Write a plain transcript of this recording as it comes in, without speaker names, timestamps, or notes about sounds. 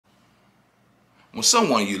When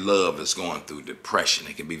someone you love is going through depression,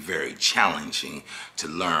 it can be very challenging to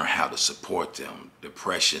learn how to support them.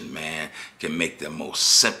 Depression, man, can make the most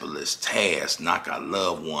simplest tasks knock our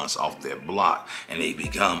loved ones off their block and they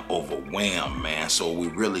become overwhelmed, man. So we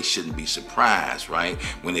really shouldn't be surprised, right?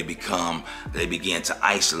 When they begin to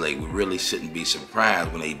isolate. We really shouldn't be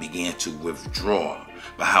surprised when they begin to withdraw.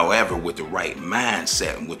 But however, with the right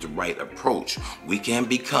mindset and with the right approach, we can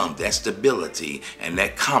become that stability and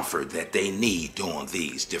that comfort that they need during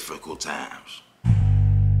these difficult times.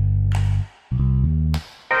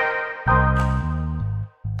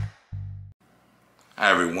 Hi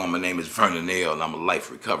everyone, my name is Vernon L. and I'm a life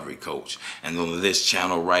recovery coach. And on this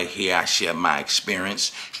channel right here, I share my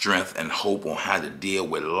experience, strength, and hope on how to deal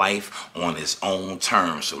with life on its own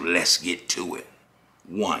terms. So let's get to it.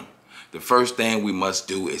 1. The first thing we must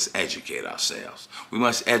do is educate ourselves. We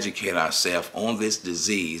must educate ourselves on this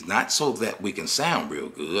disease, not so that we can sound real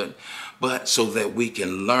good, but so that we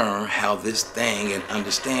can learn how this thing and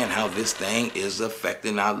understand how this thing is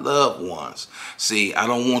affecting our loved ones. See, I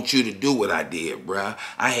don't want you to do what I did, bruh.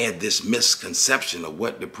 I had this misconception of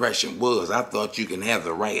what depression was. I thought you can have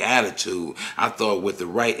the right attitude. I thought with the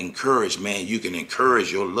right encouragement, you can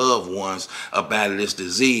encourage your loved ones about this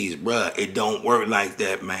disease, bruh. It don't work like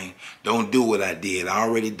that, man. Don't do what I did. I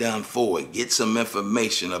already done for it. Get some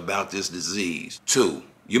information about this disease. 2,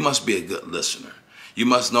 you must be a good listener. You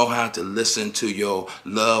must know how to listen to your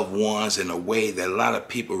loved ones in a way that a lot of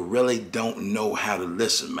people really don't know how to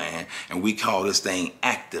listen, man. And we call this thing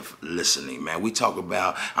active listening, man.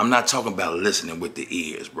 I'm not talking about listening with the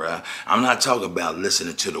ears, bruh. I'm not talking about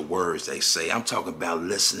listening to the words they say. I'm talking about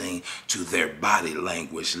listening to their body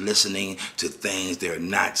language, listening to things they're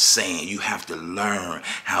not saying. You have to learn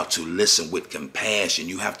how to listen with compassion.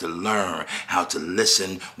 You have to learn how to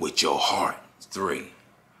listen with your heart. 3,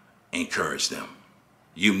 encourage them.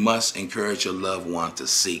 You must encourage your loved one to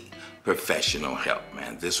seek professional help,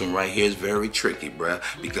 man. This one right here is very tricky, bruh,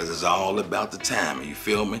 because it's all about the timing. You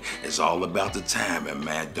feel me? It's all about the timing,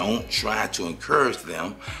 man. Don't try to encourage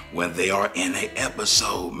them when they are in an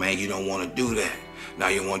episode, man. You don't want to do that. Now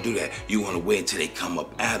you want to do that. You want to wait until they come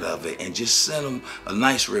up out of it and just send them a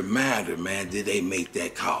nice reminder, man. Did they make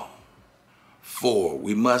that call? 4,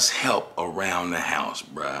 we must help around the house,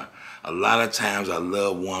 bruh. A lot of times our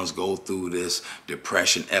loved ones go through this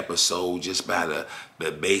depression episode just by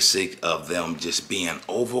the basic of them just being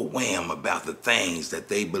overwhelmed about the things that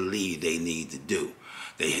they believe they need to do.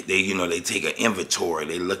 They take an inventory.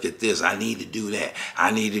 They look at this. I need to do that.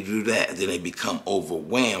 I need to do that. And then they become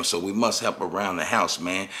overwhelmed. So we must help around the house,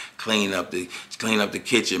 man. Clean up the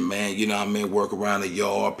kitchen, man. You know what I mean? Work around the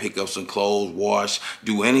yard, pick up some clothes, wash,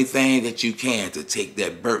 do anything that you can to take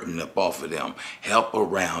that burden up off of them. Help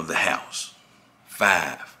around the house.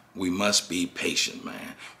 5, we must be patient,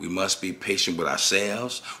 man. We must be patient with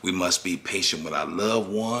ourselves. We must be patient with our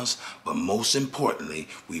loved ones. But most importantly,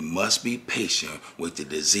 we must be patient with the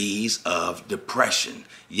disease of depression.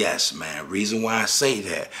 Yes, man. Reason why I say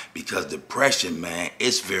that, because depression, man,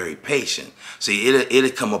 it's very patient. See, it'll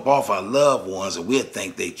come up off our loved ones and we'll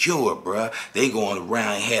think they cured, bruh. They going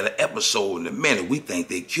around and had an episode in a minute. We think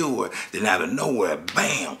they cured. Then out of nowhere,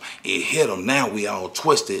 bam, it hit them. Now we all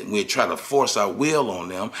twisted and we try to force our will on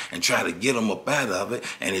them and try to get them up out of it,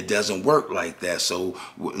 and it doesn't work like that. So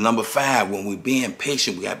number 5, when we're being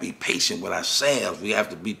patient, we got to be patient with ourselves. We have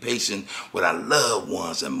to be patient with our loved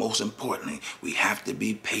ones, and most importantly, we have to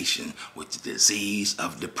be patient with the disease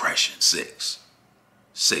of depression. 6,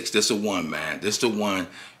 this is the one, man. This is the one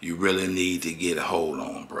you really need to get a hold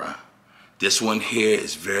on, bruh. This one here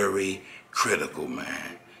is very critical,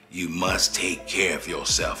 man. You must take care of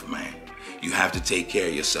yourself, man. You have to take care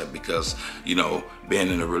of yourself because, being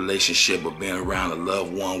in a relationship or being around a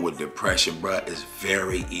loved one with depression, bruh, is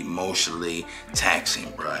very emotionally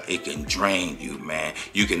taxing, bruh. It can drain you, man.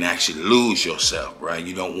 You can actually lose yourself, bruh.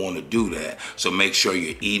 You don't want to do that. So make sure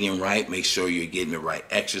you're eating right. Make sure you're getting the right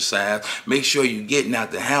exercise. Make sure you're getting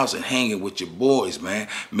out the house and hanging with your boys, man.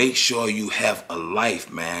 Make sure you have a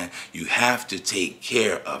life, man. You have to take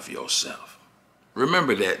care of yourself.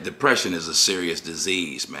 Remember that depression is a serious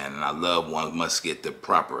disease, man, and our loved ones must get the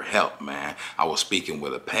proper help, man. I was speaking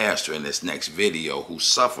with a pastor in this next video who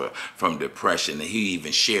suffered from depression, and he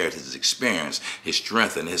even shared his experience, his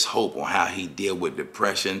strength, and his hope on how he dealt with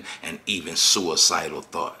depression and even suicidal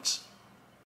thoughts.